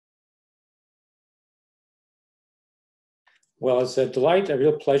Well, it's a delight, a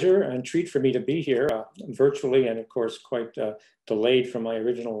real pleasure and treat for me to be here virtually, and of course, quite delayed from my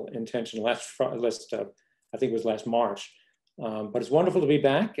original intention I think it was last March. But it's wonderful to be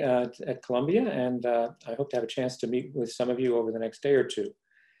back at Columbia, and I hope to have a chance to meet with some of you over the next day or two.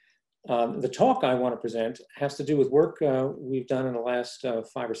 The talk I want to present has to do with work we've done in the last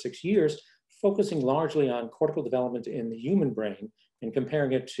 5 or 6 years, focusing largely on cortical development in the human brain and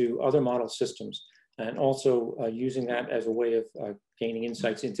comparing it to other model systems, and also using that as a way of gaining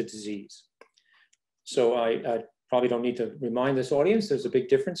insights into disease. So I probably don't need to remind this audience, there's a big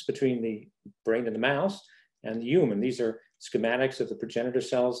difference between the brain of the mouse and the human. These are schematics of the progenitor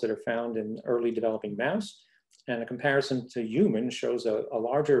cells that are found in early developing mouse. And a comparison to human shows a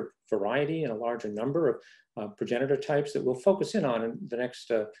larger variety and a larger number of progenitor types that we'll focus in on in the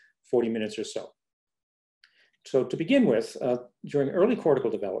next 40 minutes or so. So to begin with, during early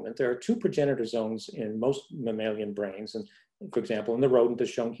cortical development, there are 2 progenitor zones in most mammalian brains. And for example, in the rodent as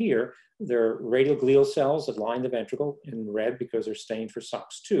shown here, there are radial glial cells that line the ventricle in red because they're stained for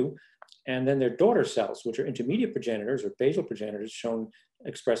SOX2. And then there are daughter cells, which are intermediate progenitors or basal progenitors shown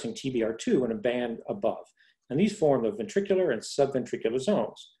expressing TBR2 in a band above. And these form the ventricular and subventricular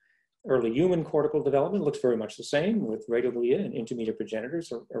zones. Early human cortical development looks very much the same, with radial glia and intermediate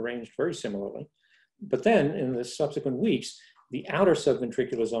progenitors are arranged very similarly. But then in the subsequent weeks, the outer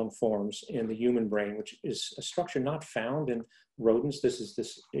subventricular zone forms in the human brain, which is a structure not found in rodents. This is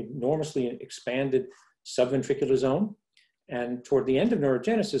this enormously expanded subventricular zone. And toward the end of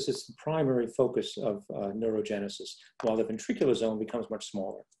neurogenesis, it's the primary focus of neurogenesis, while the ventricular zone becomes much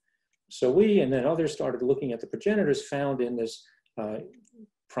smaller. So we and then others started looking at the progenitors found in this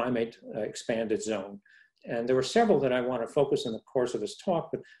primate expanded zone. And there were several that I want to focus in the course of this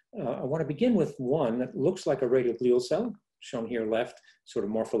talk, but I want to begin with one that looks like a radial glial cell, shown here left, sort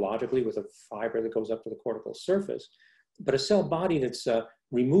of morphologically with a fiber that goes up to the cortical surface, but a cell body that's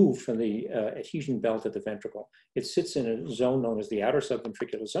removed from the adhesion belt at the ventricle. It sits in a zone known as the outer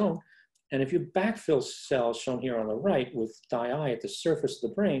subventricular zone. And if you backfill cells shown here on the right with dye at the surface of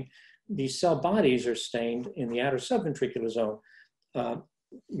the brain, these cell bodies are stained in the outer subventricular zone,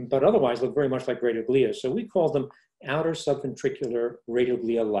 but otherwise look very much like radial glia. So we call them outer subventricular radial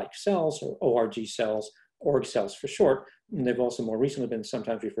glia-like cells, or ORG cells, org cells for short. And they've also more recently been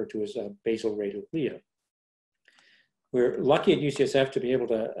sometimes referred to as basal radial glia. We're lucky at UCSF to be able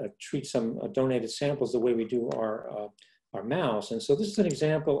to treat some donated samples the way we do our mouse. And so this is an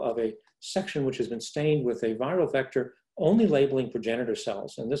example of a section which has been stained with a viral vector only labeling progenitor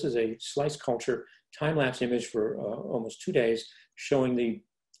cells. And this is a slice culture time-lapse image for almost 2 days showing the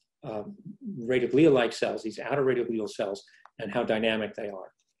radial glia-like cells, these outer radial glial cells, and how dynamic they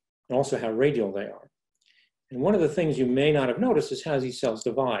are, and also how radial they are. And one of the things you may not have noticed is how these cells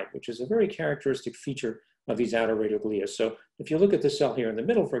divide, which is a very characteristic feature of these outer radial glia. So if you look at the cell here in the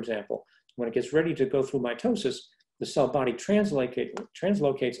middle, for example, when it gets ready to go through mitosis, the cell body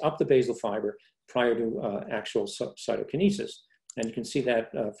translocates up the basal fiber prior to actual cytokinesis. And you can see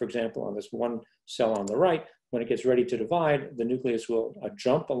that, for example, on this one cell on the right, when it gets ready to divide, the nucleus will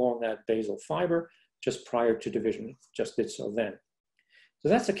jump along that basal fiber just prior to division, just did so then. So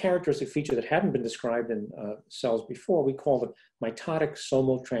that's a characteristic feature that hadn't been described in cells before. We call it mitotic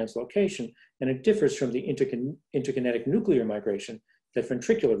somal translocation, and it differs from the interkinetic nuclear migration that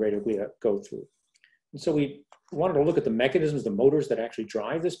ventricular radial glia go through. And so we wanted to look at the mechanisms, the motors that actually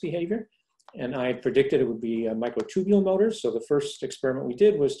drive this behavior. And I had predicted it would be microtubule motors. So the first experiment we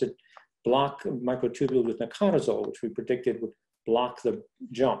did was to block microtubule with naconazole, which we predicted would block the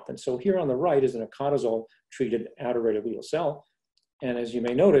jump. And so here on the right is a naconazole treated outer radial glial cell. And as you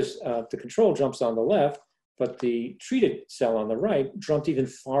may notice, the control jumps on the left, but the treated cell on the right jumped even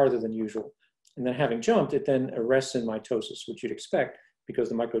farther than usual. And then having jumped, it then arrests in mitosis, which you'd expect because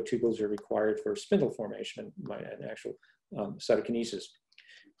the microtubules are required for spindle formation and actual cytokinesis.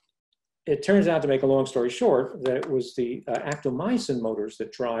 It turns out, to make a long story short, that it was the actomyosin motors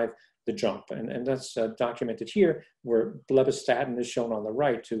that drive the jump. And that's documented here, where blebistatin is shown on the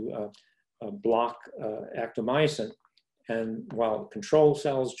right to block actomyosin. And while control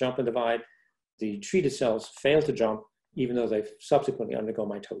cells jump and divide, the treated cells fail to jump, even though they subsequently undergo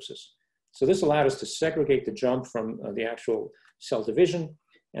mitosis. So this allowed us to segregate the jump from the actual cell division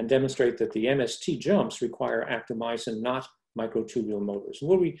and demonstrate that the MST jumps require actomyosin, not microtubule motors. And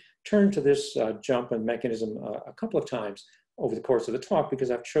we'll return to this jump and mechanism a couple of times over the course of the talk,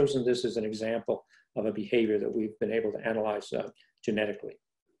 because I've chosen this as an example of a behavior that we've been able to analyze genetically.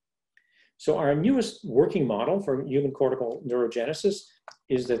 So our newest working model for human cortical neurogenesis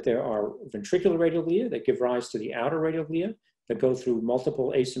is that there are ventricular radial glia that give rise to the outer radial glia that go through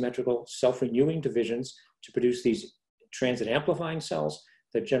multiple asymmetrical self-renewing divisions to produce these transit amplifying cells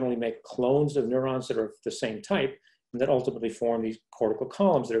that generally make clones of neurons that are of the same type, and that ultimately form these cortical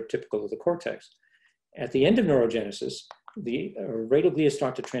columns that are typical of the cortex. At the end of neurogenesis, the radial glia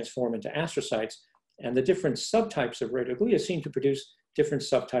start to transform into astrocytes, and the different subtypes of radial glia seem to produce different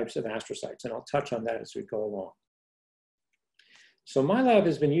subtypes of astrocytes, and I'll touch on that as we go along. So my lab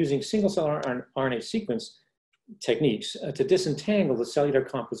has been using single-cell RNA sequence techniques to disentangle the cellular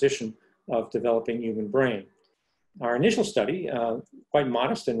composition of developing human brain. Our initial study, quite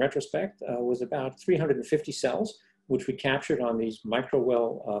modest in retrospect, was about 350 cells, which we captured on these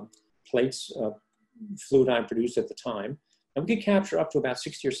microwell plates, fluid ion produced at the time. And we could capture up to about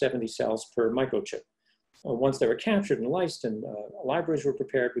 60 or 70 cells per microchip. Once they were captured and lysed and libraries were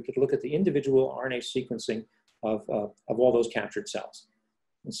prepared, we could look at the individual RNA sequencing of all those captured cells.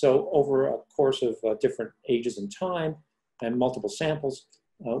 And so over a course of different ages and time and multiple samples,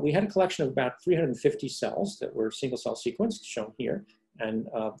 we had a collection of about 350 cells that were single cell sequenced, shown here, and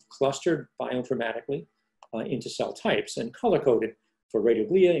clustered bioinformatically into cell types and color-coded for radial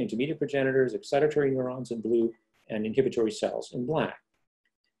glia, intermediate progenitors, excitatory neurons in blue, and inhibitory cells in black.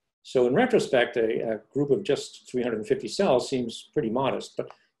 So in retrospect, a group of just 350 cells seems pretty modest, but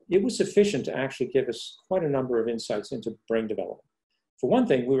it was sufficient to actually give us quite a number of insights into brain development. For one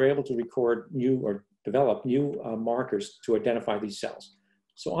thing, we were able to record develop new markers to identify these cells.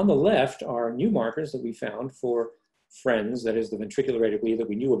 So on the left are new markers that we found for friends, that is the ventricular radial glia that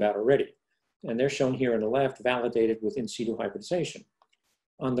we knew about already. And they're shown here on the left, validated with in situ hybridization.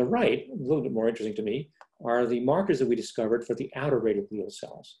 On the right, a little bit more interesting to me, are the markers that we discovered for the outer radial glial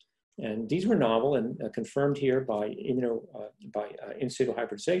cells. And these were novel and confirmed here by in situ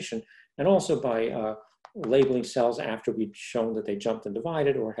hybridization, and also by labeling cells after we'd shown that they jumped and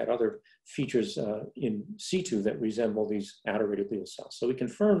divided or had other features in situ that resemble these outer radial glial cells. So we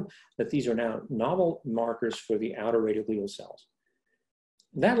confirmed that these are now novel markers for the outer radial glial cells.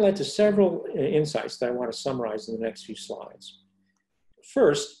 That led to several insights that I want to summarize in the next few slides.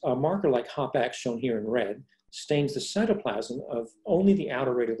 First, a marker like HOPX, shown here in red, stains the cytoplasm of only the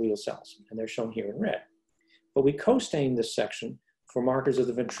outer radial glial cells, and they're shown here in red. But we co-stained this section for markers of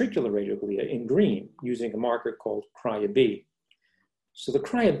the ventricular radial glia in green, using a marker called crya-B. So the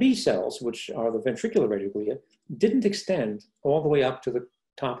crya-B cells, which are the ventricular radial glia, didn't extend all the way up to the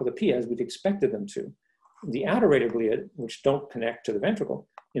top of the P as we'd expected them to. The outer radial glia, which don't connect to the ventricle,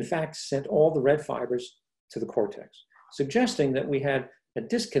 in fact sent all the red fibers to the cortex, suggesting that we had a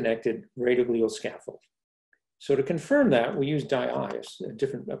disconnected radial glial scaffold. So to confirm that, we used dye, a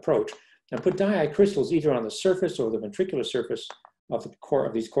different approach, and put dye crystals either on the surface or the ventricular surface of the core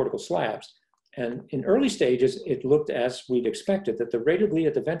of these cortical slabs. And in early stages, it looked as we'd expected, that the radial glia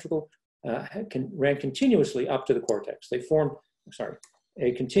at the ventricle ran continuously up to the cortex. They formed,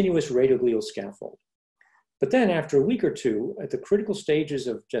 a continuous radial glial scaffold. But then after a week or two, at the critical stages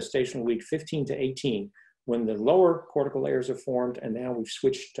of gestational week 15 to 18, when the lower cortical layers are formed, and now we've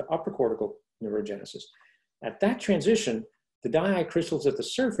switched to upper cortical neurogenesis, at that transition, the dye crystals at the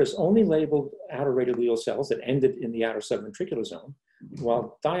surface only labeled outer radial glial cells that ended in the outer subventricular zone,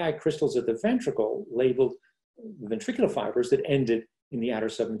 while dye crystals at the ventricle labeled ventricular fibers that ended in the outer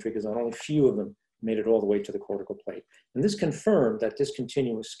subventricular zone. Only few of them made it all the way to the cortical plate. And this confirmed that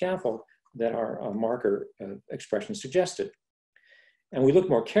discontinuous scaffold that our marker expression suggested. And we looked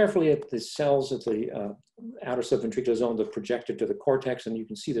more carefully at the cells at the outer subventricular zone that projected to the cortex, and you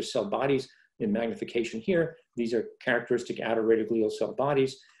can see their cell bodies in magnification here. These are characteristic outer radial glial cell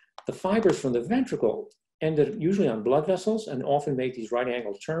bodies. The fibers from the ventricle ended usually on blood vessels and often made these right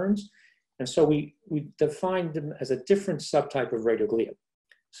angle turns. And so we defined them as a different subtype of radial glia.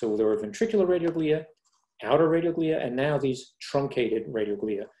 So there were ventricular radial glia, outer radial glia, and now these truncated radial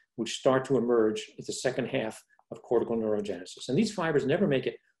glia, which start to emerge at the second half of cortical neurogenesis. And these fibers never make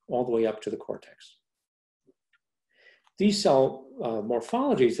it all the way up to the cortex. These cell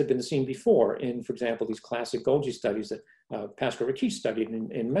morphologies had been seen before in, for example, these classic Golgi studies that Pascal Riquet studied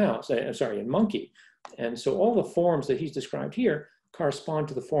in monkey. And so all the forms that he's described here correspond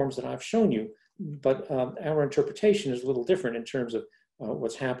to the forms that I've shown you, but our interpretation is a little different in terms of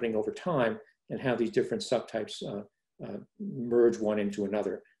what's happening over time and how these different subtypes merge one into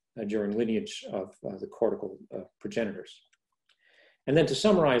another during lineage of the cortical progenitors. And then to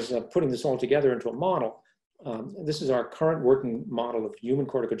summarize, putting this all together into a model, this is our current working model of human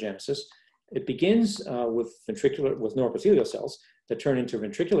corticogenesis. It begins with neuroepithelial cells that turn into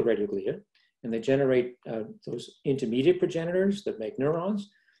ventricular radial glia, and they generate those intermediate progenitors that make neurons.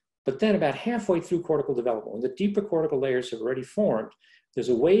 But then about halfway through cortical development, when the deeper cortical layers have already formed, there's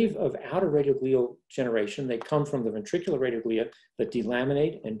a wave of outer radial glial generation. They come from the ventricular radial glia that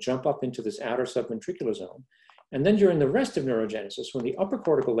delaminate and jump up into this outer subventricular zone. And then during the rest of neurogenesis, when the upper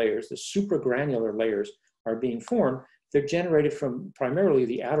cortical layers, the supragranular layers, are being formed, they're generated from primarily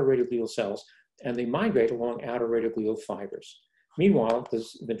the outer radioglial cells, and they migrate along outer radioglial fibers. Meanwhile, the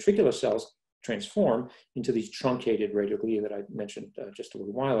ventricular cells transform into these truncated radioglia that I mentioned just a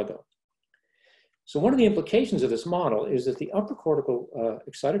little while ago. So one of the implications of this model is that the upper cortical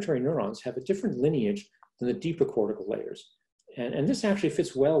excitatory neurons have a different lineage than the deeper cortical layers. And this actually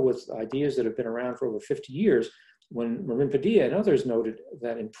fits well with ideas that have been around for over 50 years, when Marin Padilla and others noted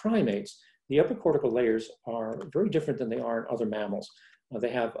that in primates, the upper cortical layers are very different than they are in other mammals.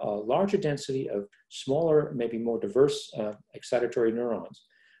 They have a larger density of smaller, maybe more diverse excitatory neurons.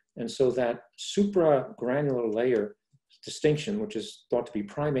 And so that supragranular layer distinction, which is thought to be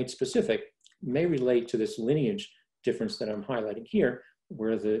primate specific, may relate to this lineage difference that I'm highlighting here,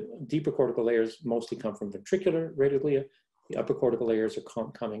 where the deeper cortical layers mostly come from ventricular radioglia. The upper cortical layers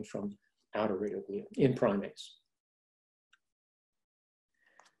are coming from outer radioglia in primates.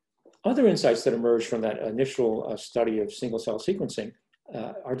 Other insights that emerged from that initial study of single cell sequencing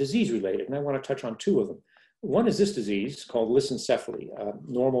are disease related, and I want to touch on two of them. One is this disease called lissencephaly.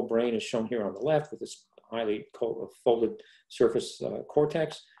 Normal brain is shown here on the left with this highly folded surface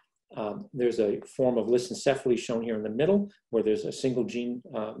cortex. There's a form of lissencephaly shown here in the middle, where there's a single gene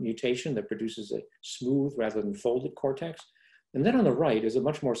mutation that produces a smooth rather than folded cortex. And then on the right is a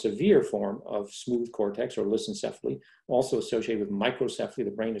much more severe form of smooth cortex or lissencephaly, also associated with microcephaly.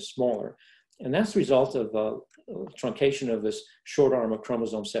 The brain is smaller. And that's the result of truncation of this short arm of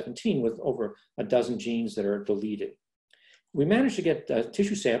chromosome 17 with over a dozen genes that are deleted. We managed to get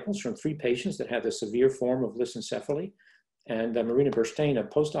tissue samples from 3 patients that had the severe form of lissencephaly. And Marina Bernstein, a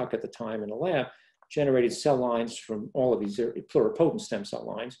postdoc at the time in the lab, generated cell lines from all of these pluripotent stem cell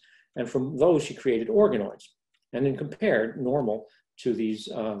lines. And from those, she created organoids and then compared normal to these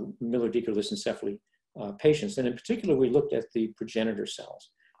Miller-Dieker lissencephaly patients. And in particular, we looked at the progenitor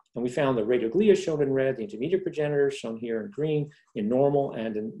cells. And we found the radioglia shown in red, the intermediate progenitors shown here in green, in normal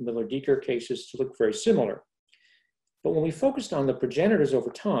and in Miller-Dieker cases to look very similar. But when we focused on the progenitors over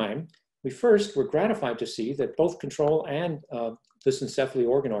time, we first were gratified to see that both control and lissencephaly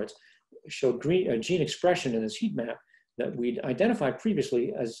organoids showed gene expression in this heat map that we'd identified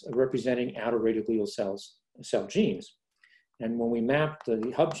previously as representing outer radioglial cell genes. And when we mapped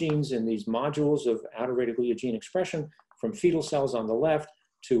the hub genes in these modules of outer radioglial gene expression from fetal cells on the left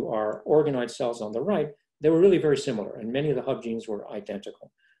to our organoid cells on the right, they were really very similar, and many of the hub genes were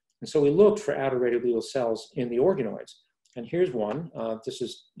identical. And so we looked for outer radioglial cells in the organoids. And here's one. This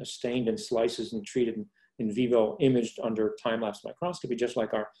is stained in slices and treated in vivo, imaged under time-lapse microscopy, just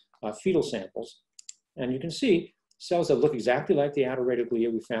like our fetal samples. And you can see cells that look exactly like the outer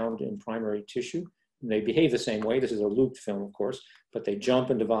radioglia we found in primary tissue. And they behave the same way. This is a looped film, of course, but they jump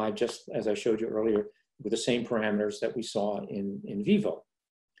and divide just as I showed you earlier with the same parameters that we saw in vivo.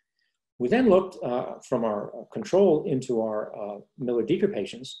 We then looked from our control into our Miller-Dieker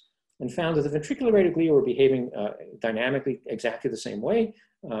patients and found that the ventricular radioglia were behaving dynamically exactly the same way.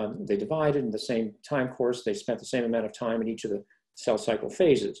 They divided in the same time course. They spent the same amount of time in each of the cell cycle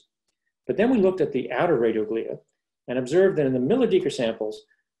phases. But then we looked at the outer radioglia and observed that in the Miller-Dieker samples,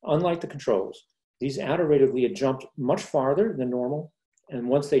 unlike the controls, these outer radioglia jumped much farther than normal. And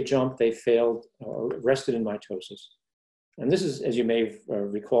once they jumped, they failed or rested in mitosis. And this is, as you may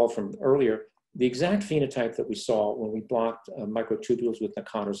recall from earlier, the exact phenotype that we saw when we blocked microtubules with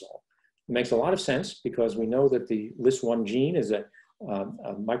nacatrazole. It makes a lot of sense because we know that the LIS1 gene is a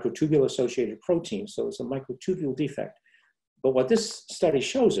microtubule-associated protein, so it's a microtubule defect. But what this study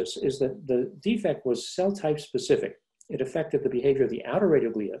shows us is that the defect was cell type specific. It affected the behavior of the outer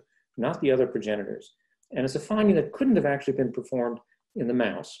radioglia, not the other progenitors. And it's a finding that couldn't have actually been performed in the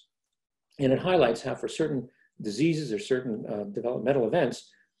mouse. And it highlights how for certain diseases or certain developmental events,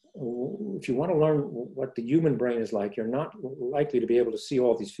 if you want to learn what the human brain is like, you're not likely to be able to see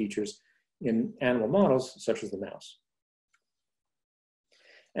all these features in animal models, such as the mouse.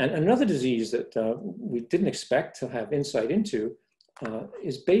 And another disease that we didn't expect to have insight into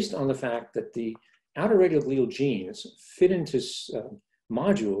is based on the fact that the outer radioglial genes fit into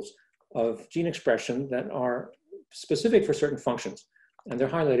modules of gene expression that are specific for certain functions. And they're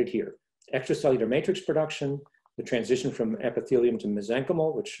highlighted here. Extracellular matrix production, the transition from epithelium to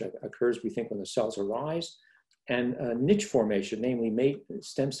mesenchymal, which occurs, we think, when the cells arise, and niche formation, namely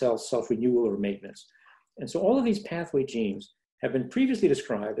stem cell self-renewal or maintenance. And so all of these pathway genes have been previously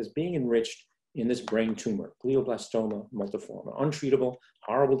described as being enriched in this brain tumor, glioblastoma multiforme, an untreatable,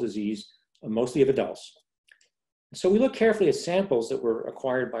 horrible disease, mostly of adults. So we look carefully at samples that were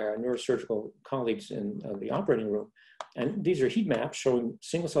acquired by our neurosurgical colleagues in the operating room. And these are heat maps showing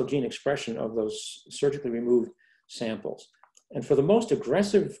single cell gene expression of those surgically removed samples. And for the most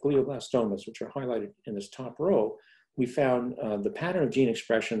aggressive glioblastomas, which are highlighted in this top row, we found the pattern of gene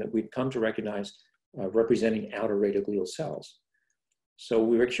expression that we'd come to recognize representing outer radioglial cells. So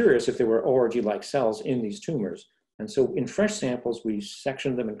we were curious if there were ORG-like cells in these tumors. And so in fresh samples, we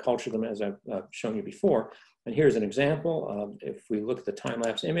sectioned them and cultured them as I've shown you before. And here's an example. If we look at the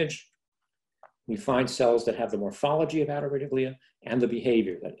time-lapse image, we find cells that have the morphology of outer radioglia and the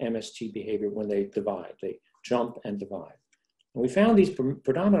behavior, that MST behavior when they divide. They jump and divide. And we found these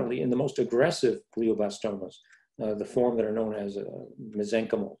predominantly in the most aggressive glioblastomas, the form that are known as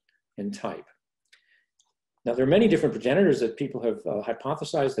mesenchymal in type. Now, there are many different progenitors that people have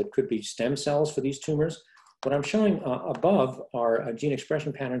hypothesized that could be stem cells for these tumors. What I'm showing above are gene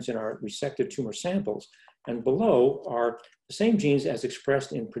expression patterns in our resected tumor samples, and below are the same genes as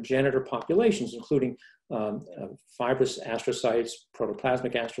expressed in progenitor populations, including fibrous astrocytes,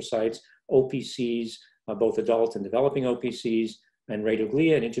 protoplasmic astrocytes, OPCs, both adult and developing OPCs, and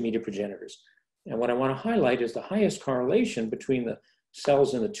radioglia and intermediate progenitors. And what I want to highlight is the highest correlation between the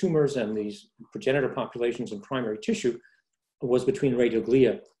cells in the tumors and these progenitor populations in primary tissue was between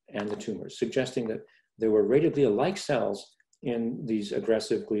radioglia and the tumors, suggesting that there were radioglia-like cells in these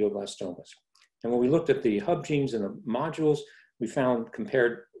aggressive glioblastomas. And when we looked at the hub genes and the modules, we found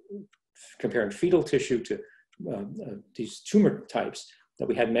comparing fetal tissue to these tumor types that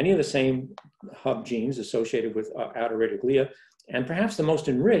we had many of the same hub genes associated with outer radioglia. And perhaps the most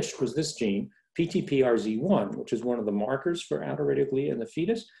enriched was this gene, PTPRZ1, which is one of the markers for outer radioglia in the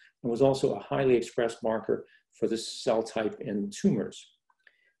fetus, and was also a highly expressed marker for this cell type in tumors.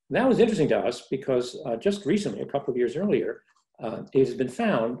 And that was interesting to us because just recently, a couple of years earlier, it has been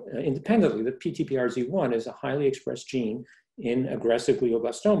found independently that PTPRZ1 is a highly expressed gene in aggressive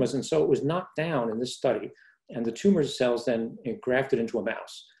glioblastomas, and so it was knocked down in this study, and the tumor cells then grafted into a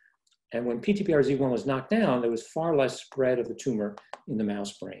mouse. And when PTPRZ1 was knocked down, there was far less spread of the tumor in the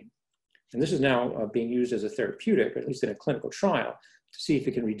mouse brain. And this is now being used as a therapeutic, at least in a clinical trial, to see if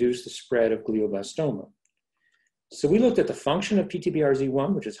it can reduce the spread of glioblastoma. So we looked at the function of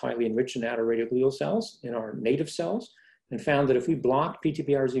PTPRZ1, which is highly enriched in outer radioglial cells in our native cells, and found that if we blocked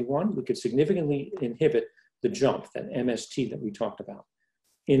PTPRZ1, we could significantly inhibit the jump, that MST that we talked about,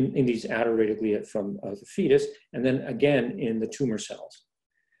 in these outer radioglia from the fetus, and then again in the tumor cells.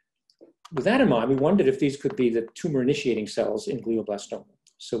 With that in mind, we wondered if these could be the tumor-initiating cells in glioblastoma.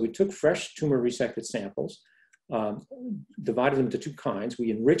 So we took fresh tumor-resected samples, divided them into two kinds.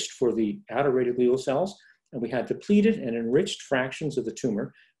 We enriched for the outer radioglial cells, and we had depleted and enriched fractions of the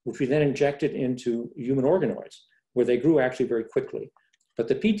tumor, which we then injected into human organoids, where they grew actually very quickly. But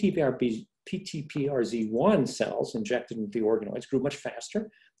the PTPRZ1 cells injected into the organoids grew much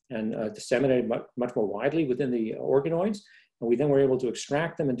faster and disseminated much more widely within the organoids. And we then were able to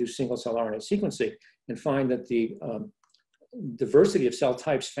extract them and do single-cell RNA sequencing and find that the diversity of cell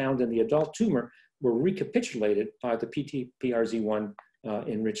types found in the adult tumor were recapitulated by the PTPRZ1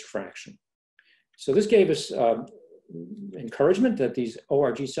 enriched fraction. So this gave us encouragement that these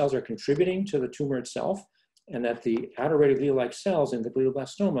ORG cells are contributing to the tumor itself, and that the outer radioglial-like cells in the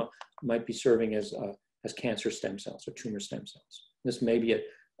glioblastoma might be serving as cancer stem cells or tumor stem cells. This may be an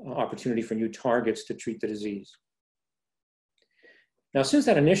opportunity for new targets to treat the disease. Now, since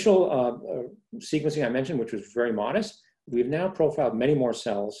that initial sequencing I mentioned, which was very modest, we've now profiled many more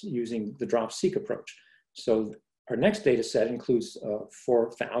cells using the drop-seq approach. So our next data set includes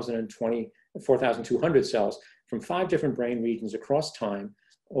 4,200 cells from 5 different brain regions across time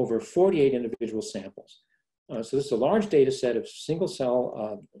over 48 individual samples. So this is a large data set of single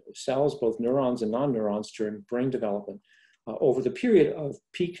cell cells, both neurons and non-neurons during brain development over the period of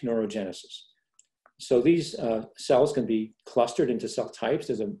peak neurogenesis. So these cells can be clustered into cell types.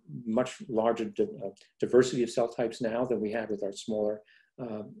 There's a much larger diversity of cell types now than we had with our smaller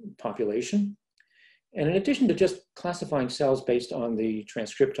population. And in addition to just classifying cells based on the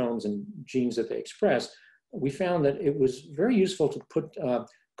transcriptomes and genes that they express, we found that it was very useful to put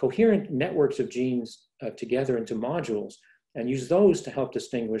coherent networks of genes together into modules and use those to help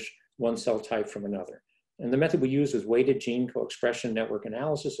distinguish one cell type from another. And the method we used was weighted gene co-expression network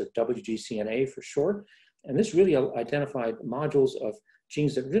analysis, or WGCNA for short. And this really identified modules of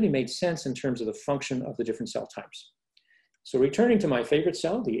genes that really made sense in terms of the function of the different cell types. So returning to my favorite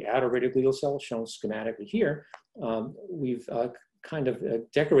cell, the outer radioglial cell shown schematically here, we've kind of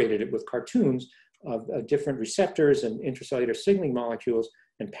decorated it with cartoons of different receptors and intracellular signaling molecules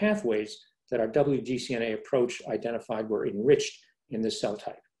and pathways that our WGCNA approach identified were enriched in this cell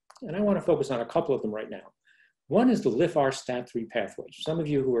type. And I want to focus on a couple of them right now. One is the LIFR-STAT3 pathway. Some of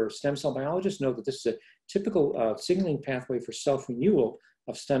you who are stem cell biologists know that this is a typical signaling pathway for self-renewal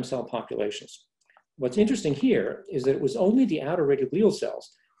of stem cell populations. What's interesting here is that it was only the outer radial glial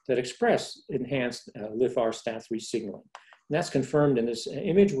cells that express enhanced LIFR STAT3 signaling. And that's confirmed in this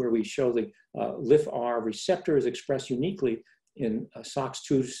image where we show the LIFR receptor is expressed uniquely in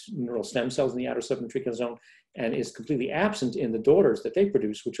SOX2 neural stem cells in the outer subventricular zone and is completely absent in the daughters that they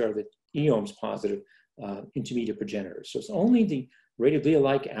produce, which are the EOMs positive intermediate progenitors. So it's only the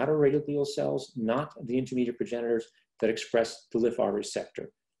radioglia-like outer radial cells, not the intermediate progenitors, that express the LIFR receptor.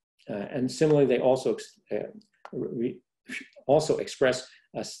 And similarly, they also express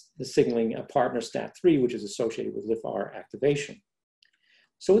the signaling partner STAT3, which is associated with LIFR activation.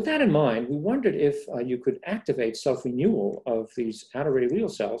 So with that in mind, we wondered if you could activate self-renewal of these outer radial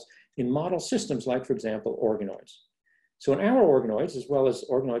cells in model systems like, for example, organoids. So in our organoids, as well as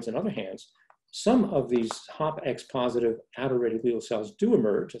organoids in other hands, some of these HOPX positive outer radial cells do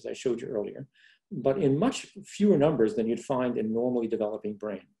emerge, as I showed you earlier, but in much fewer numbers than you'd find in normally developing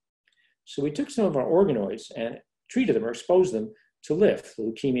brain. So we took some of our organoids and treated them or exposed them to LIF, the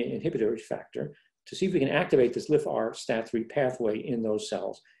leukemia inhibitory factor, to see if we can activate this LIFR STAT3 pathway in those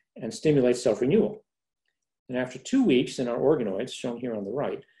cells and stimulate self-renewal. And after 2 weeks in our organoids, shown here on the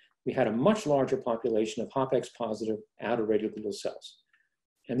right, we had a much larger population of HOPX positive outer radial cells.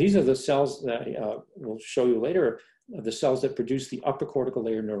 And these are the cells that we'll show you later, the cells that produce the upper cortical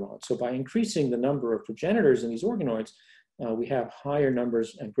layer neurons. So by increasing the number of progenitors in these organoids, we have higher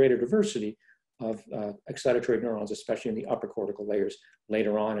numbers and greater diversity of excitatory neurons, especially in the upper cortical layers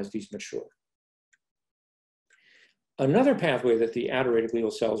later on as these mature. Another pathway that the outer radial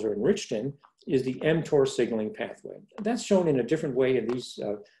cells are enriched in is the mTOR signaling pathway. That's shown in a different way in these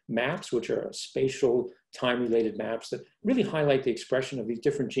maps, which are spatial time-related maps that really highlight the expression of these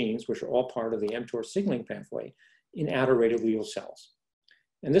different genes, which are all part of the mTOR signaling pathway in outer radial cells.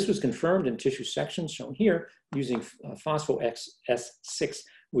 And this was confirmed in tissue sections shown here using phospho-S6,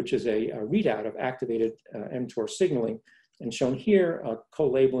 which is a readout of activated mTOR signaling, and shown here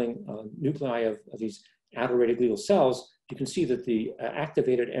co-labeling nuclei of these outer radial cells. You can see that the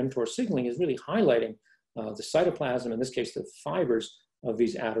activated mTOR signaling is really highlighting the cytoplasm, in this case, the fibers of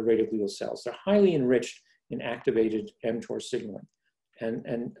these outer radial cells. They're highly enriched in activated mTOR signaling,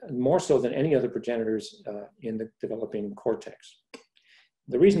 and more so than any other progenitors in the developing cortex.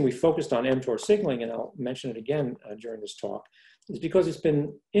 The reason we focused on mTOR signaling, and I'll mention it again during this talk, is because it's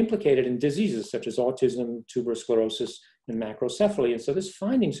been implicated in diseases such as autism, tuberous sclerosis, and macrocephaly. And so this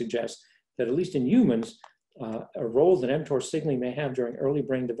finding suggests that at least in humans, a role that mTOR signaling may have during early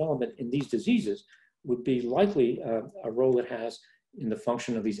brain development in these diseases would be likely a role it has in the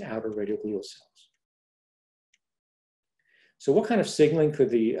function of these outer radial cells. So what kind of signaling could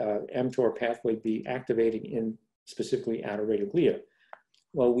the mTOR pathway be activating in specifically outer radial?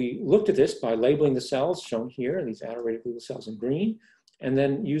 Well, we looked at this by labeling the cells shown here, these outer radial cells in green, and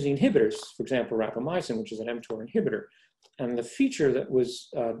then using inhibitors, for example, rapamycin, which is an mTOR inhibitor. And the feature that was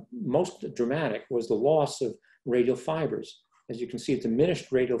most dramatic was the loss of radial fibers. As you can see,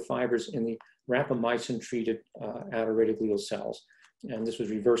 diminished radial fibers in the rapamycin-treated outer radial cells. And this was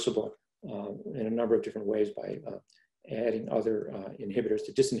reversible in a number of different ways by adding other inhibitors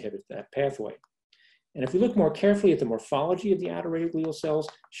to disinhibit that pathway. And if we look more carefully at the morphology of the outer radial cells,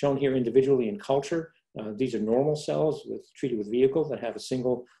 shown here individually in culture, these are normal cells treated with vehicle that have a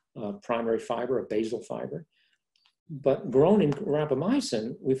single primary fiber, a basal fiber. But grown in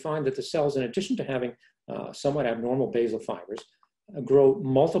rapamycin, we find that the cells, in addition to having somewhat abnormal basal fibers, grow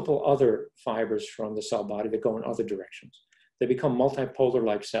multiple other fibers from the cell body that go in other directions. They become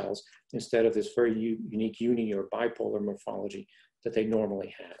multipolar-like cells instead of this very unique uni or bipolar morphology that they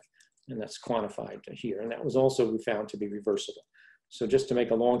normally have. And that's quantified here. And that was also, we found, to be reversible. So just to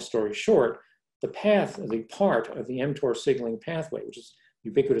make a long story short, the part of the mTOR signaling pathway, which is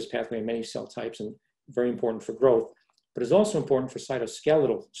ubiquitous pathway in many cell types and very important for growth, but is also important for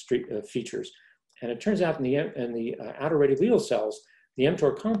cytoskeletal features. And it turns out in the outer radial cells, the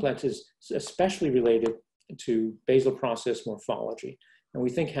mTOR complex is especially related to basal process morphology, and we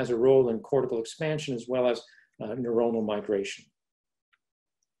think has a role in cortical expansion as well as neuronal migration.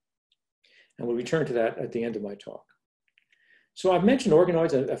 And we'll return to that at the end of my talk. So I've mentioned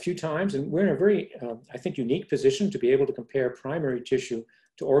organoids a few times, and we're in a very, I think, unique position to be able to compare primary tissue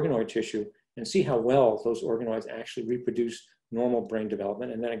to organoid tissue and see how well those organoids actually reproduce normal brain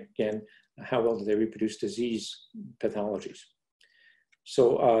development, and then again, how well do they reproduce disease pathologies.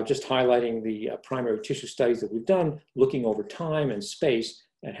 So just highlighting the primary tissue studies that we've done, looking over time and space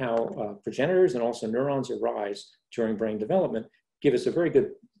at how progenitors and also neurons arise during brain development, give us a very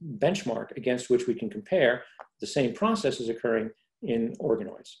good benchmark against which we can compare the same processes occurring in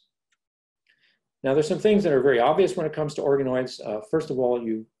organoids. Now, there's some things that are very obvious when it comes to organoids. First of all,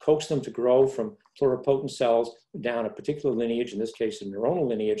 you coax them to grow from pluripotent cells down a particular lineage, in this case, a neuronal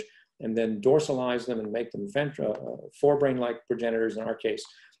lineage, and then dorsalize them and make them forebrain-like progenitors in our case,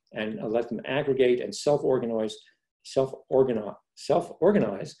 and let them aggregate and self-organize to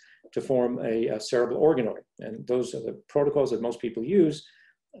form a cerebral organoid. And those are the protocols that most people use.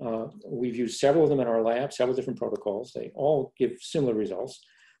 We've used several of them in our lab, several different protocols. They all give similar results.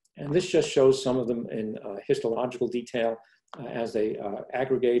 And this just shows some of them in histological detail. As they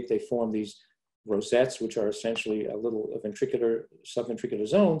aggregate, they form these rosettes, which are essentially a little ventricular, subventricular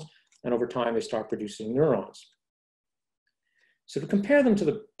zones. And over time, they start producing neurons. So to compare them to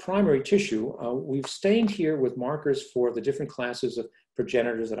the primary tissue, we've stained here with markers for the different classes of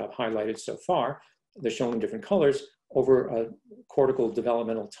progenitors that I've highlighted so far. They're shown in different colors over a cortical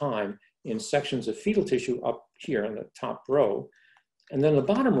developmental time in sections of fetal tissue up here in the top row. And then the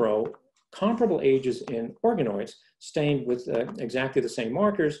bottom row, comparable ages in organoids stained with exactly the same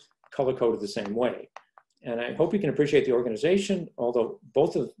markers, color-coded the same way. And I hope you can appreciate the organization, although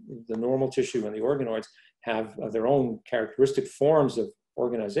both of the normal tissue and the organoids have their own characteristic forms of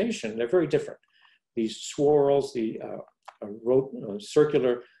organization. They're very different. These swirls, the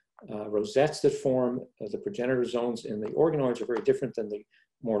circular rosettes that form the progenitor zones in the organoids are very different than the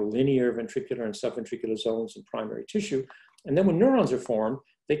more linear ventricular and subventricular zones in primary tissue. And then when neurons are formed,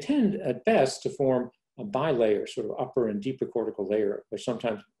 they tend at best to form a bilayer, sort of upper and deeper cortical layer, or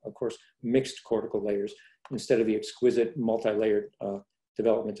sometimes, of course, mixed cortical layers, instead of the exquisite multi-layered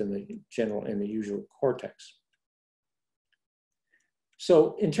development in the usual cortex.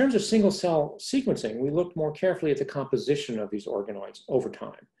 So in terms of single cell sequencing, we looked more carefully at the composition of these organoids over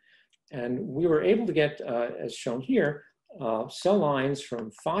time. And we were able to get, as shown here, cell lines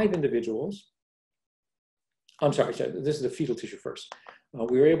from 5 individuals. I'm sorry, this is the fetal tissue first.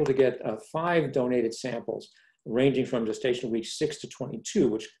 We were able to get 5 donated samples ranging from gestation week 6 to 22,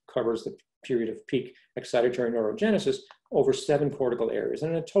 which covers the period of peak excitatory neurogenesis over 7 cortical areas.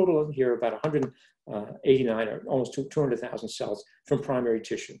 And in a total here, about 189 or almost 200,000 cells from primary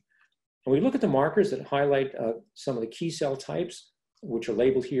tissue. And we look at the markers that highlight some of the key cell types, which are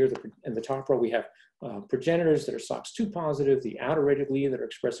labeled here. In the top row, we have progenitors that are SOX2 positive, the outer radial glia that are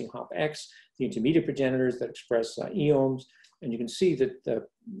expressing HOPX, the intermediate progenitors that express EOMs. And you can see that the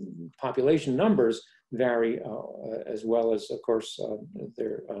population numbers vary as well as, of course,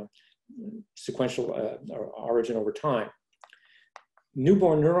 their sequential origin over time.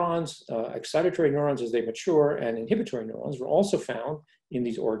 Newborn neurons, excitatory neurons as they mature, and inhibitory neurons were also found in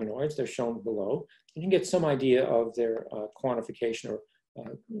these organoids. They're shown below. You can get some idea of their quantification or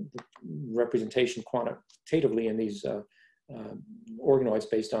representation quantitatively in these organoids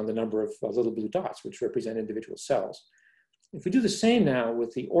based on the number of little blue dots, which represent individual cells. If we do the same now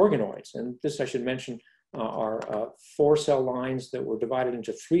with the organoids, and this I should mention are 4 cell lines that were divided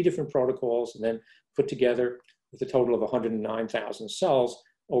into 3 different protocols and then put together with a total of 109,000 cells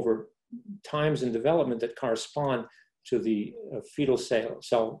over times in development that correspond to the fetal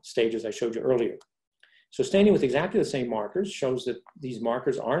cell stages I showed you earlier. So staining with exactly the same markers shows that these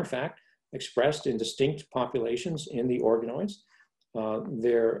markers are in fact expressed in distinct populations in the organoids.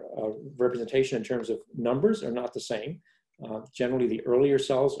 Their representation in terms of numbers are not the same. Generally, the earlier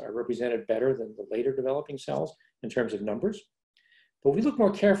cells are represented better than the later developing cells in terms of numbers. But we look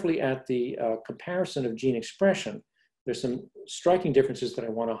more carefully at the comparison of gene expression. There's some striking differences that I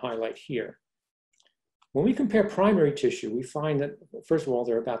want to highlight here. When we compare primary tissue, we find that, first of all,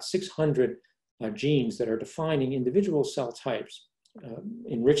 there are about 600 genes that are defining individual cell types,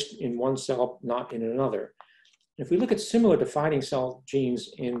 enriched in one cell, not in another. If we look at similar defining cell genes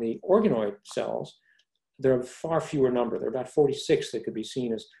in the organoid cells, there are far fewer number. There are about 46 that could be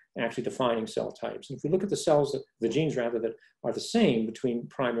seen as actually defining cell types. And if we look at the cells, the genes rather, that are the same between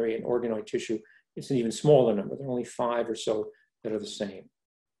primary and organoid tissue, it's an even smaller number. There are only 5 or so that are the same.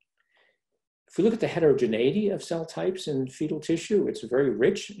 If we look at the heterogeneity of cell types in fetal tissue, it's very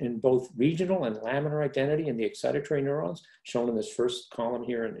rich in both regional and laminar identity in the excitatory neurons, shown in this first column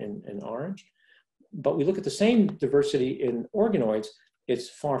here in orange. But we look at the same diversity in organoids, it's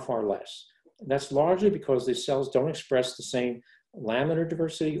far, far less. And that's largely because these cells don't express the same laminar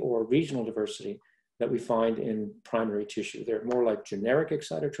diversity or regional diversity that we find in primary tissue. They're more like generic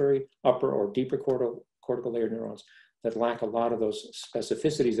excitatory upper or deeper cortical layer neurons that lack a lot of those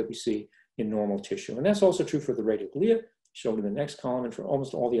specificities that we see in normal tissue. And that's also true for the radial glia, shown in the next column, and for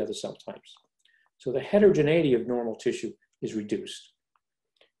almost all the other cell types. So the heterogeneity of normal tissue is reduced.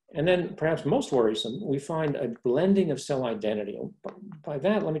 And then perhaps most worrisome, we find a blending of cell identity. By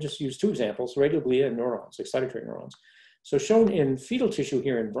that, let me just use 2 examples, radial glia and neurons, excitatory neurons. So shown in fetal tissue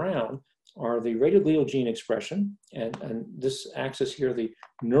here in brown are the radial gene expression, and this axis here, the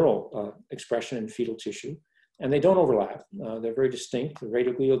neural expression in fetal tissue, and they don't overlap. They're very distinct. The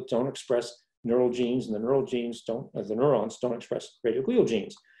radial don't express neural genes, and the neural genes don't, the neurons don't express radial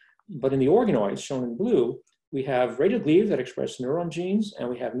genes. But in the organoids, shown in blue, we have radial that express neuron genes, and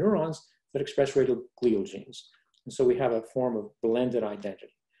we have neurons that express radial genes. And so we have a form of blended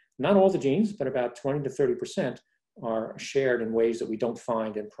identity. Not all the genes, but about 20 to 30% are shared in ways that we don't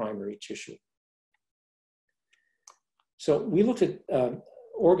find in primary tissue. So we looked at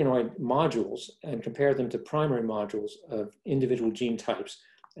organoid modules and compared them to primary modules of individual gene types.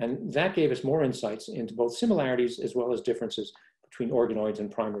 And that gave us more insights into both similarities as well as differences between organoids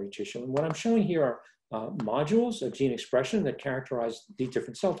and primary tissue. And what I'm showing here are modules of gene expression that characterize these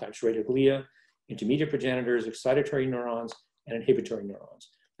different cell types: radial glia, intermediate progenitors, excitatory neurons, and inhibitory neurons.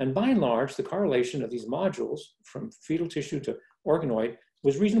 And by and large, the correlation of these modules from fetal tissue to organoid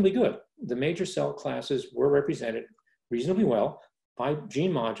was reasonably good. The major cell classes were represented reasonably well by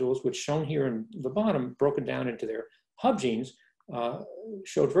gene modules, which shown here in the bottom, broken down into their hub genes,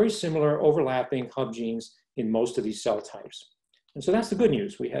 showed very similar overlapping hub genes in most of these cell types. And so that's the good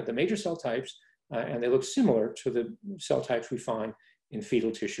news. We have the major cell types, and they look similar to the cell types we find in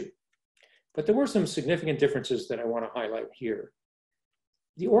fetal tissue. But there were some significant differences that I want to highlight here.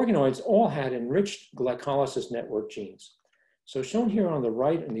 The organoids all had enriched glycolysis network genes. So shown here on the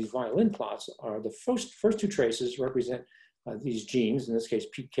right in these violin plots are the first two traces represent these genes, in this case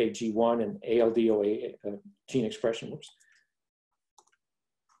PKG1 and ALDOA gene expression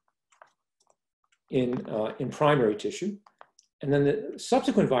in primary tissue. And then the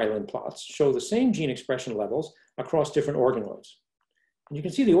subsequent violin plots show the same gene expression levels across different organoids. And you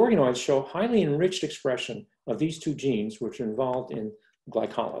can see the organoids show highly enriched expression of these two genes, which are involved in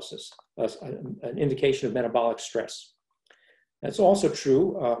glycolysis, an indication of metabolic stress. That's also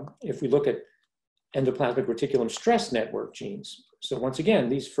true if we look at endoplasmic reticulum stress network genes. So once again,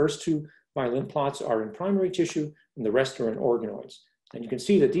 these first two violin plots are in primary tissue and the rest are in organoids. And you can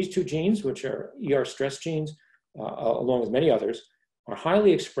see that these two genes, which are ER stress genes, along with many others, are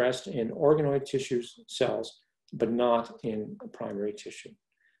highly expressed in organoid tissue cells, but not in primary tissue.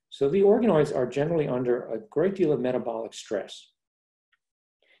 So the organoids are generally under a great deal of metabolic stress.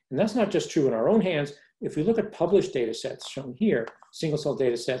 And that's not just true in our own hands. If we look at published data sets shown here, single cell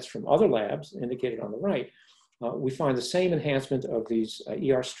data sets from other labs indicated on the right, we find the same enhancement of these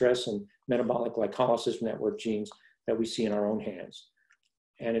ER stress and metabolic glycolysis network genes that we see in our own hands.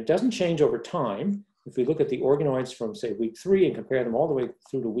 And it doesn't change over time. If we look at the organoids from, say, week 3 and compare them all the way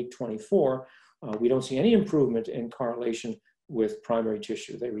through to week 24, we don't see any improvement in correlation with primary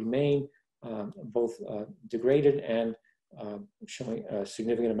tissue. They remain both degraded and showing a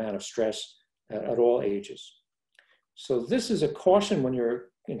significant amount of stress at all ages. So this is a caution when you're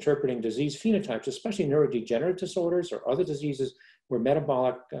interpreting disease phenotypes, especially neurodegenerative disorders or other diseases where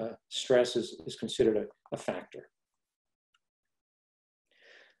metabolic stress is considered a factor.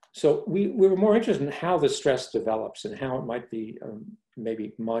 So we were more interested in how the stress develops and how it might be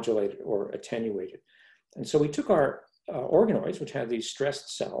maybe modulated or attenuated. And so we took our organoids, which had these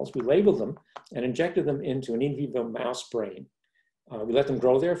stressed cells, we labeled them and injected them into an in vivo mouse brain. We let them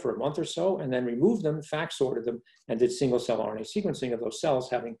grow there for a month or so and then removed them, fact sorted them, and did single cell RNA sequencing of those cells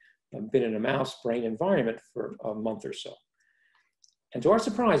having been in a mouse brain environment for a month or so. And to our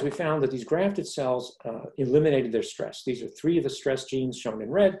surprise, we found that these grafted cells eliminated their stress. These are 3 of the stress genes shown in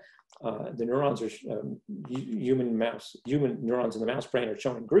red. The neurons are human neurons in the mouse brain are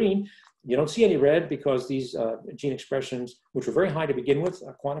shown in green. You don't see any red because these gene expressions, which were very high to begin with,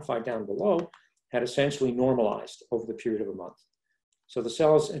 quantified down below, had essentially normalized over the period of a month. So the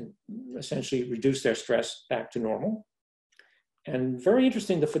cells essentially reduced their stress back to normal. And very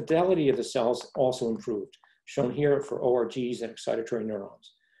interesting, the fidelity of the cells also improved, shown here for ORGs and excitatory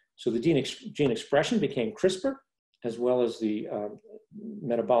neurons. So the gene expression became crisper, as well as the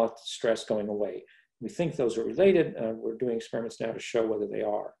metabolic stress going away. We think those are related. We're doing experiments now to show whether they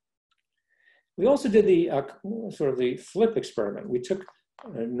are. We also did the sort of the flip experiment. We took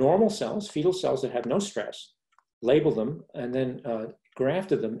normal cells, fetal cells that had no stress, labeled them, and then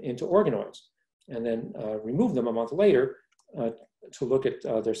grafted them into organoids, and then removed them a month later to look at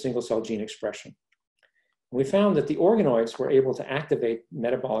their single cell gene expression. And we found that the organoids were able to activate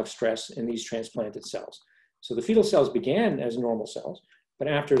metabolic stress in these transplanted cells. So the fetal cells began as normal cells, but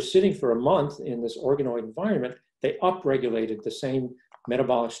after sitting for a month in this organoid environment, they upregulated the same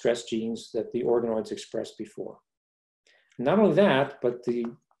metabolic stress genes that the organoids expressed before. Not only that, but the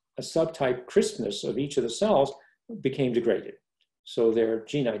subtype crispness of each of the cells became degraded. So their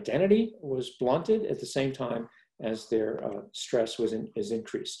gene identity was blunted at the same time as their stress is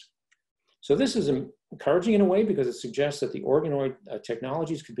increased. So this is encouraging in a way because it suggests that the organoid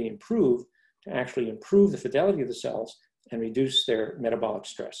technologies could be improved to actually improve the fidelity of the cells and reduce their metabolic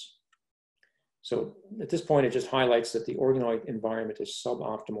stress. So at this point, it just highlights that the organoid environment is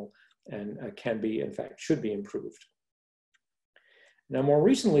suboptimal and can be, in fact, should be improved. Now, more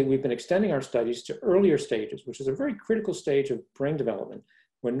recently, we've been extending our studies to earlier stages, which is a very critical stage of brain development,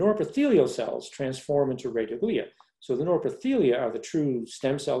 when neuroepithelial cells transform into radial glia. So the neuroepithelia are the true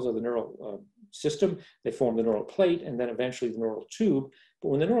stem cells of the neural system. They form the neural plate and then eventually the neural tube. But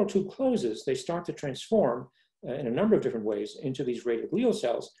when the neural tube closes, they start to transform in a number of different ways into these radial glial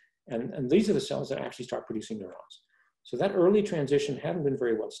cells. And these are the cells that actually start producing neurons. So that early transition hadn't been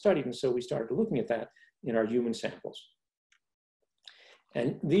very well studied. And so we started looking at that in our human samples.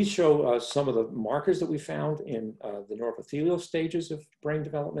 And these show some of the markers that we found in the neuroepithelial stages of brain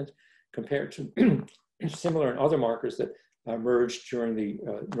development compared to similar and other markers that emerged during the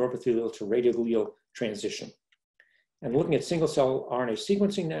neuroepithelial to radioglial transition. And looking at single cell RNA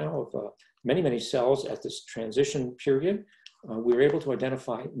sequencing now of many, many cells at this transition period, we were able to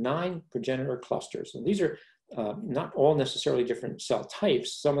identify 9 progenitor clusters. And these are not all necessarily different cell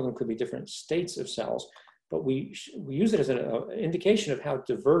types. Some of them could be different states of cells, but we use it as an indication of how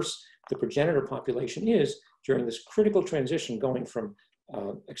diverse the progenitor population is during this critical transition going from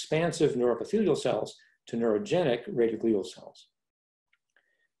expansive neuroepithelial cells to neurogenic radioglial cells.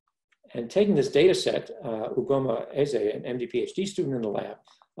 And taking this data set, Ugoma Eze, an MD PhD student in the lab,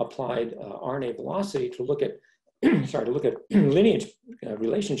 applied RNA velocity to look at, lineage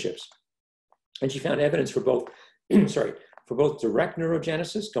relationships. And she found evidence for both, for both direct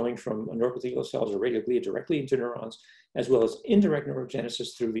neurogenesis, going from neuroepithelial cells or radioglia directly into neurons, as well as indirect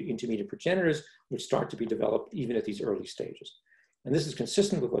neurogenesis through the intermediate progenitors, which start to be developed even at these early stages. And this is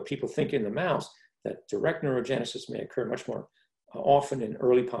consistent with what people think in the mouse, that direct neurogenesis may occur much more often in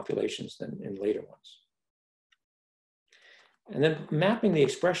early populations than in later ones. And then mapping the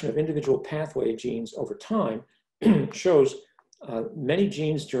expression of individual pathway genes over time shows many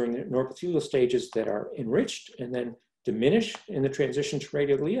genes during the neuroepithelial stages that are enriched and then diminish in the transition to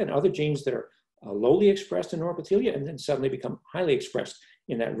radioglia, and other genes that are lowly expressed in neuroepithelia and then suddenly become highly expressed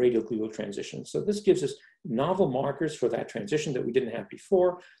in that radioglial transition. So this gives us novel markers for that transition that we didn't have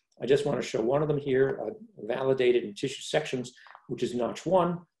before. I just want to show one of them here, validated in tissue sections, which is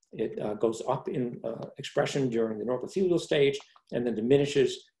Notch1. It goes up in expression during the neuroepithelial stage and then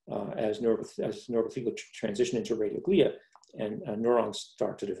diminishes as neuroepithelial transition into radioglia and neurons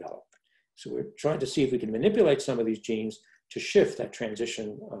start to develop. So we're trying to see if we can manipulate some of these genes to shift that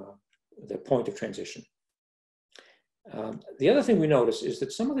transition, the point of transition. The other thing we notice is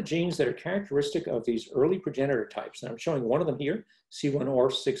that some of the genes that are characteristic of these early progenitor types, and I'm showing one of them here,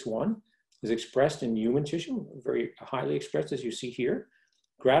 C1orf61, is expressed in human tissue, very highly expressed as you see here.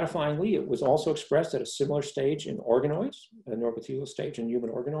 Gratifyingly, it was also expressed at a similar stage in organoids, a neuroepithelial stage in human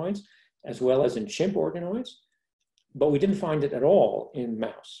organoids, as well as in chimp organoids, but we didn't find it at all in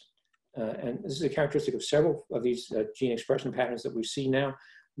mouse. And this is a characteristic of several of these gene expression patterns that we see now,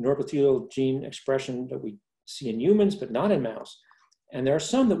 neuroepithelial gene expression that we see in humans, but not in mouse. And there are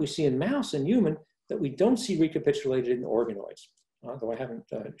some that we see in mouse and human that we don't see recapitulated in organoids, although I'm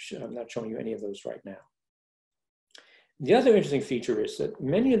not showing you any of those right now. The other interesting feature is that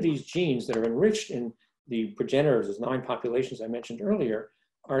many of these genes that are enriched in the progenitors, those 9 populations I mentioned earlier,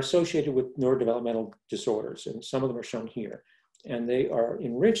 are associated with neurodevelopmental disorders, and some of them are shown here. And they are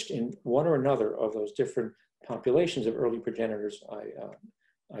enriched in one or another of those different populations of early progenitors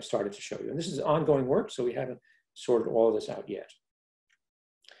I started to show you. And this is ongoing work, so we haven't sorted all of this out yet.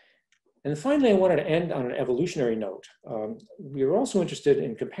 And finally, I wanted to end on an evolutionary note. We are also interested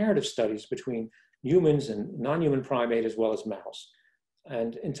in comparative studies between humans and non-human primate as well as mouse.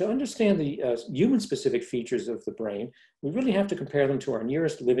 And to understand the human-specific features of the brain, we really have to compare them to our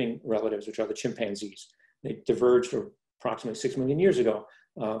nearest living relatives, which are the chimpanzees. They diverged approximately 6 million years ago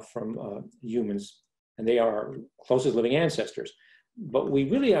from humans, and they are our closest living ancestors. But we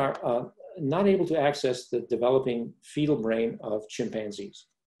really are not able to access the developing fetal brain of chimpanzees.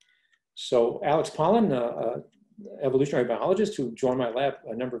 So Alex Pollan, evolutionary biologist who joined my lab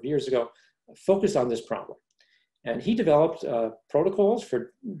a number of years ago, focused on this problem. And he developed protocols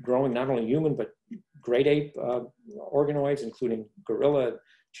for growing not only human, but great ape organoids, including gorilla,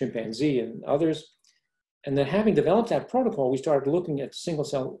 chimpanzee, and others. And then having developed that protocol, we started looking at single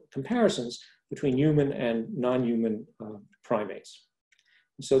cell comparisons between human and non-human primates.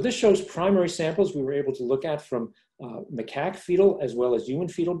 And so this shows primary samples we were able to look at from macaque fetal as well as human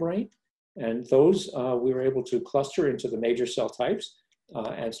fetal brain. And those we were able to cluster into the major cell types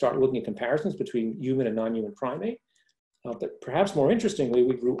and start looking at comparisons between human and non-human primate. But perhaps more interestingly,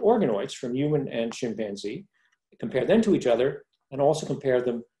 we grew organoids from human and chimpanzee, compared them to each other, and also compared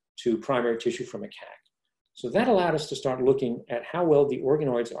them to primary tissue from macaque. So that allowed us to start looking at how well the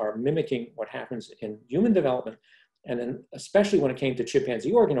organoids are mimicking what happens in human development. And then especially when it came to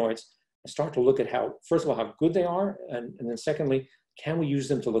chimpanzee organoids, I start to look at how, first of all, how good they are. And then secondly, can we use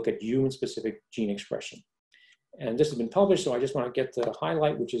them to look at human-specific gene expression? And this has been published, so I just want to get the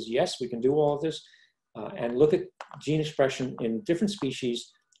highlight, which is yes, we can do all of this and look at gene expression in different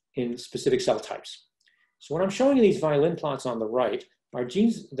species in specific cell types. So what I'm showing you these violin plots on the right are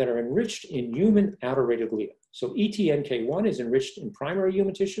genes that are enriched in human outer radial glia. So ETNK1 is enriched in primary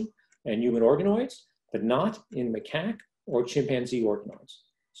human tissue and human organoids, but not in macaque or chimpanzee organoids.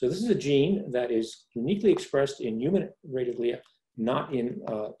 So this is a gene that is uniquely expressed in human radial glia, not in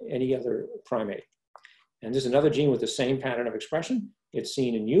any other primate. And this is another gene with the same pattern of expression. It's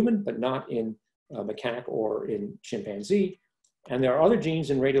seen in human, but not in macaque or in chimpanzee. And there are other genes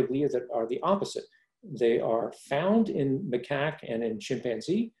in radial glia that are the opposite. They are found in macaque and in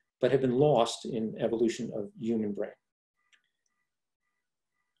chimpanzee, but have been lost in evolution of human brain.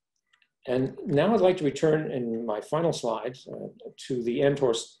 And now I'd like to return in my final slides to the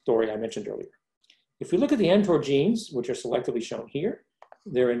mTOR story I mentioned earlier. If we look at the mTOR genes, which are selectively shown here,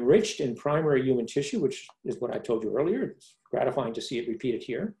 they're enriched in primary human tissue, which is what I told you earlier. It's gratifying to see it repeated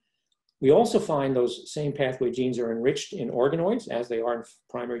here. We also find those same pathway genes are enriched in organoids as they are in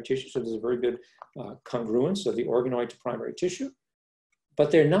primary tissue. So there's a very good congruence of the organoid to primary tissue.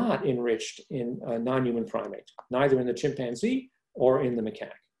 But they're not enriched in a non-human primate, neither in the chimpanzee or in the macaque.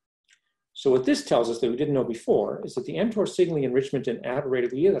 So what this tells us that we didn't know before is that the mTOR signaling enrichment in outer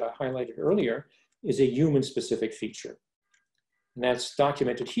radial glia that I highlighted earlier is a human-specific feature. And that's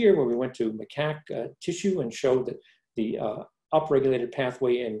documented here where we went to macaque tissue and showed that the upregulated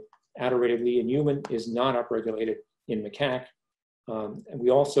pathway in outer radial glia in human is not upregulated in macaque. And we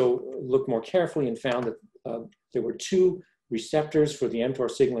also looked more carefully and found that there were two receptors for the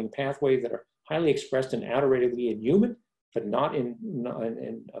mTOR signaling pathway that are highly expressed in outer radial glia in human, but not in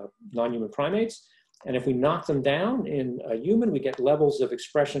non-human primates. And if we knock them down in a human, we get levels of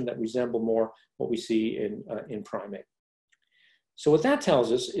expression that resemble more what we see in primate. So what that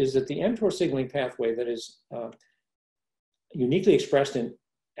tells us is that the mTOR signaling pathway that is uniquely expressed in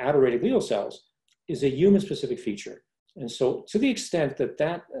outer radial glial cells is a human-specific feature. And so to the extent that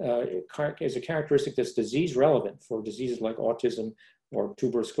that is a characteristic that's disease relevant for diseases like autism or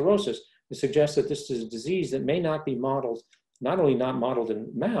tuberous sclerosis, it suggests that this is a disease that may not be modeled, not only not modeled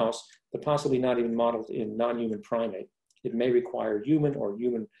in mouse, but possibly not even modeled in non-human primate. It may require human or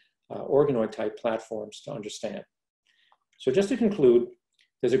human organoid type platforms to understand. So just to conclude,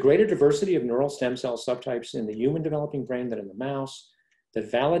 there's a greater diversity of neural stem cell subtypes in the human developing brain than in the mouse. The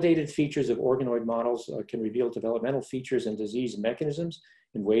validated features of organoid models can reveal developmental features and disease mechanisms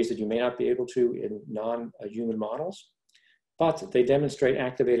in ways that you may not be able to in non-human models. But they demonstrate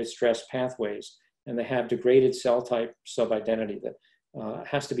activated stress pathways, and they have degraded cell type sub-identity that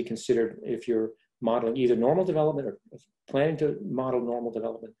has to be considered if you're modeling either normal development or planning to model normal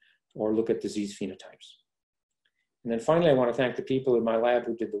development or look at disease phenotypes. And then finally, I want to thank the people in my lab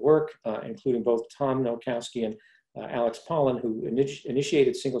who did the work, including both Tom Nowakowski and Alex Pollan, who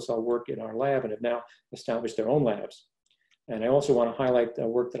initiated single cell work in our lab and have now established their own labs. And I also want to highlight the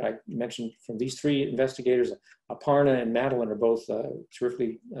work that I mentioned from these three investigators. Aparna and Madeline are both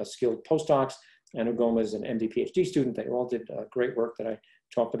terrifically skilled postdocs. Anu Gomez is an MD PhD student. They all did great work that I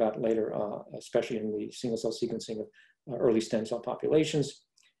talked about later, especially in the single cell sequencing of early stem cell populations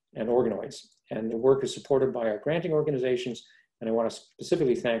and organoids. And the work is supported by our granting organizations. And I want to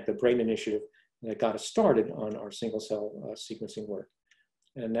specifically thank the BRAIN Initiative that got us started on our single cell sequencing work.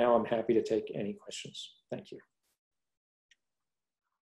 And now I'm happy to take any questions. Thank you.